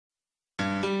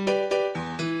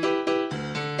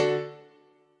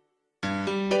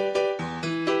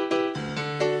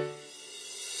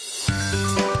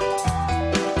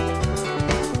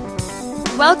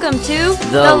Welcome to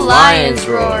The Lions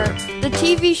Roar, the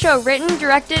TV show written,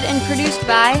 directed, and produced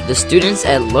by the students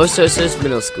at Los Osos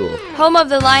Middle School. home of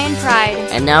the Lion Pride,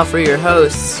 And now for your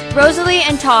hosts, Rosalie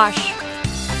and Tosh.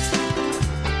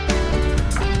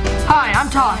 Hi, I'm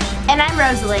Tosh. And I'm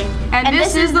Rosalie. And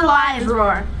this is the Lions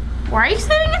Roar. Why are you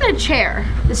sitting in a chair?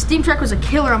 The steam truck was a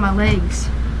killer on my legs.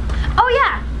 Oh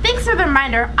yeah, thanks for the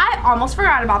reminder. I almost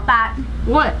forgot about that.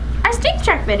 What? Our steam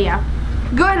truck video.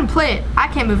 Go ahead and play it. I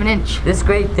can't move an inch. this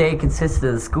great day consisted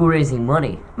of the school raising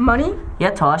money. Money?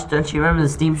 Yeah, Tosh, don't you remember the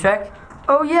steam truck?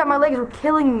 Oh yeah, my legs were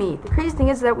killing me. The crazy thing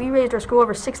is that we raised our school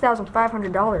over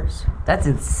 $6,500. That's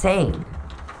insane.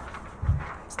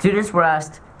 Students were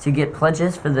asked to get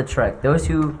pledges for the trek. Those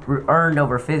who earned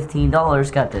over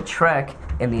 $15 got the trek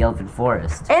in the Elfin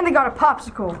Forest. And they got a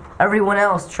popsicle. Everyone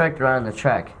else trekked around the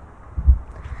trek.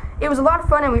 It was a lot of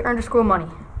fun and we earned our school money.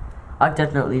 I've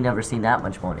definitely never seen that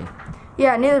much money.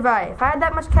 Yeah, neither have I. If I had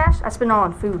that much cash, I'd spend it all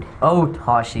on food. Oh,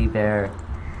 Toshy Bear.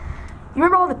 You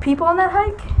remember all the people on that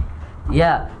hike?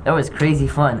 Yeah, that was crazy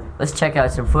fun. Let's check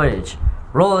out some footage.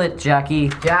 Roll it, Jackie.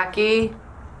 Jackie?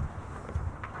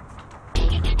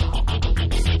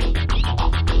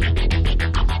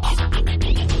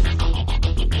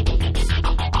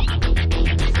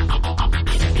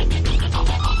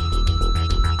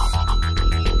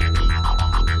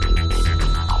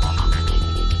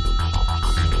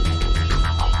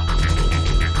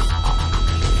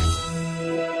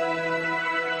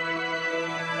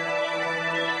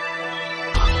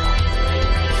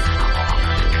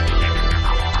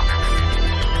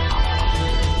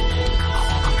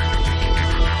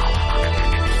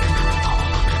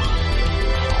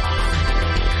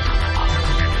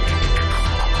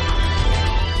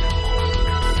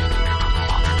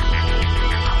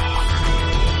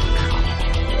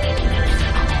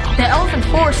 The Elephant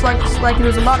Forest looks like it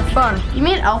was a lot of fun. You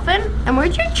mean Elfin? And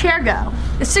where'd your chair go?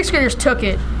 The sixth graders took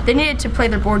it. They needed to play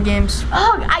their board games.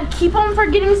 Oh, I keep on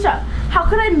forgetting stuff. How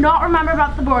could I not remember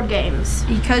about the board games?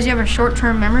 Because you have a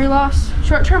short-term memory loss.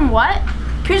 Short term what?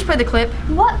 Can you just play the clip?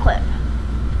 What clip?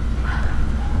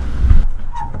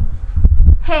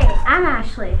 Hey, I'm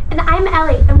Ashley. And I'm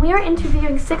Ellie, and we are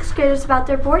interviewing sixth graders about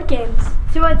their board games.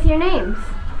 So what's your names?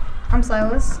 I'm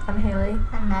Silas. I'm Haley.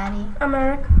 I'm Maddie. I'm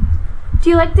Eric. Do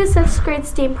you like the sixth grade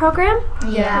STEAM program?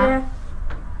 Yeah.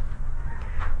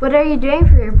 What are you doing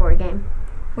for your board game?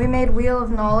 We made Wheel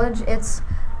of Knowledge. It's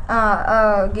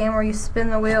a game where you spin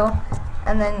the wheel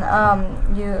and then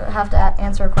you have to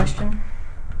answer a question.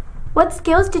 What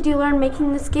skills did you learn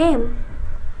making this game?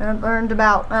 I learned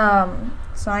about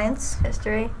science,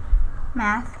 history,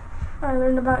 Math. I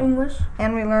learned about English.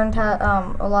 and we learned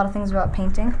a lot of things about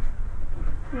painting.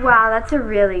 Wow, that's a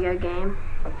really good game.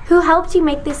 Who helped you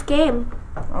make this game?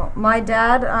 Well, my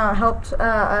dad helped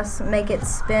us make it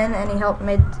spin, and he helped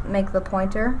make the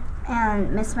pointer.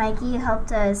 And Miss Mikey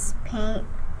helped us paint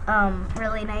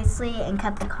really nicely and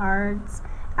cut the cards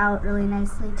out really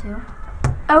nicely too.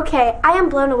 Okay, I am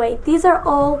blown away. These are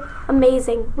all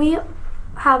amazing. We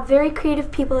have very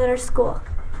creative people at our school.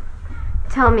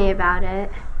 Tell me about it.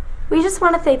 We just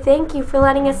want to say thank you for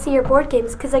letting us see your board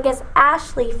games, because I guess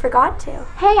Ashley forgot to.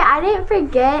 Hey, I didn't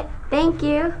forget. Thank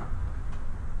you.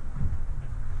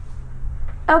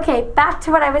 Okay, back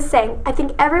to what I was saying. I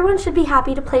think everyone should be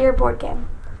happy to play your board game.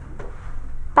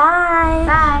 Bye.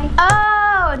 Bye.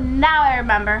 Oh, now I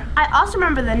remember. I also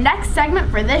remember the next segment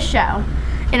for this show.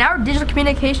 In our digital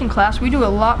communication class, we do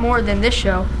a lot more than this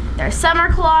show. There's summer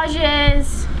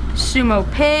collages, Sumo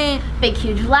Paint, big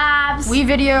huge labs,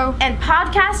 WeVideo. and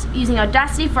podcasts using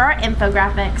Audacity for our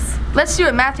infographics. Let's see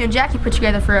what Matthew and Jackie put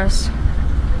together for us.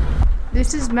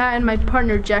 This is Matt and my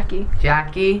partner, Jackie.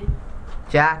 Jackie?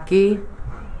 Jackie?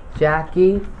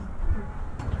 Jackie?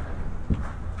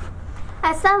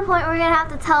 At some point, we're gonna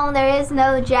have to tell them there is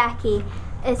no Jackie.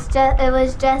 It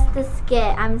was just the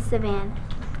skit. I'm Savan.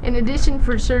 In addition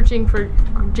for searching for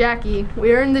Jackie,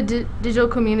 we are in the digital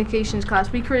communications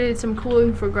class. We created some cool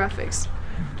infographics.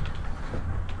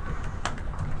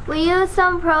 We use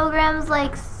some programs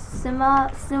like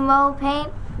Sumo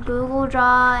Paint, Google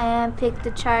Draw, and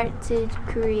Pictochart to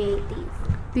create these.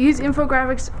 These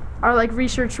infographics are like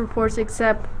research reports,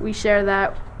 except we share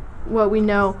what we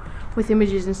know with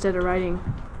images instead of writing.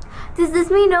 Does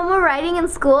this mean no more writing in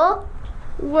school?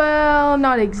 Well,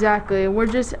 not exactly. We're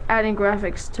just adding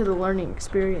graphics to the learning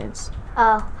experience.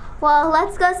 Oh, well,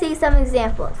 let's go see some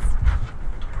examples.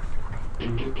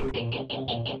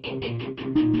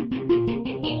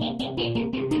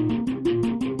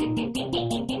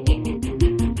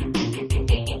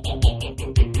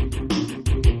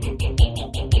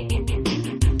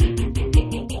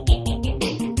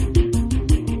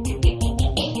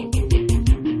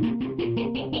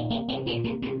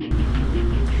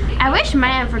 I wish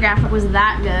my infographic was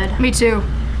that good. Me too.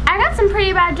 I got some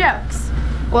pretty bad jokes.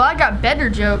 Well, I got better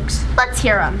jokes. Let's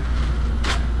hear them.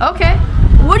 Okay.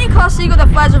 What do you call a seagull that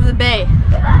flies over the bay?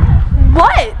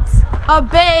 What? A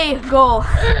bagel.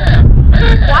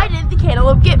 Why didn't the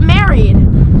cantaloupe get married?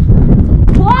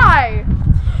 Why?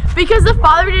 Because the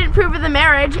father didn't approve of the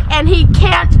marriage and he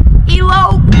can't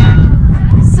elope.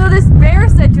 So this bear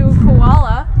said to a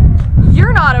koala,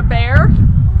 "You're not a bear."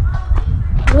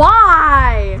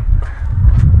 Why?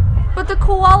 But the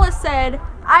koala said,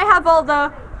 "I have all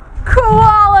the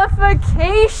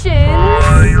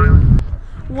qualifications."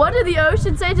 What did the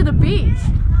ocean say to the beach?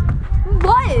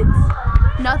 What?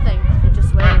 Nothing. It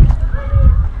just waved.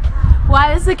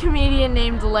 Why is the comedian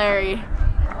named Larry?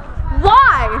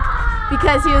 Why?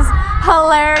 Because he was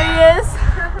hilarious.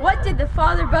 What did the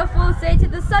father buffalo say to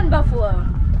the son buffalo?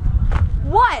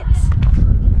 What?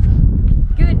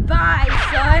 Goodbye,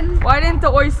 son. Why didn't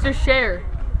the oyster share?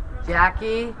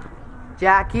 Jackie,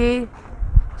 Jackie,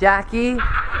 Jackie,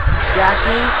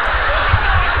 Jackie.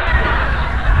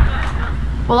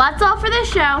 Well, that's all for this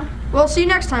show. We'll see you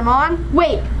next time on.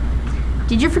 Wait,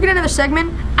 Did you forget another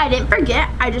segment? I didn't forget.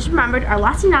 I just remembered our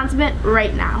last announcement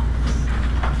right now.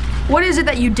 What is it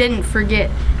that you didn't forget?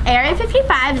 Area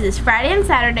 55 is this Friday and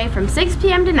Saturday from 6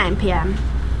 p.m. to 9 p.m.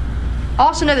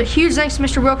 Also, another huge thanks to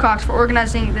Mr. Wilcox for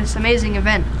organizing this amazing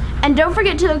event. And don't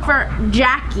forget to look for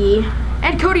Jackie.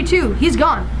 And Cody too, he's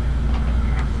gone.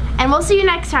 And we'll see you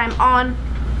next time on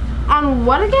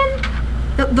what again?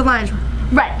 The Lions Roar.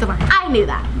 Right, The Lions. I knew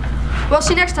that. We'll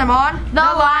see you next time on The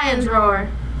Lions Roar.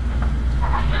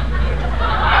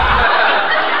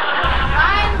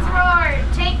 Lions Roar,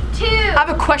 take 2. I have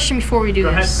a question before we do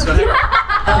this. Go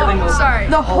ahead. Sorry.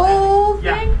 The whole thing?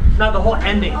 Yeah, not the whole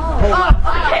ending. The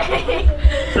whole Okay.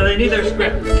 So they need their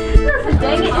script.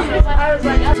 Dang it. I was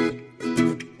like,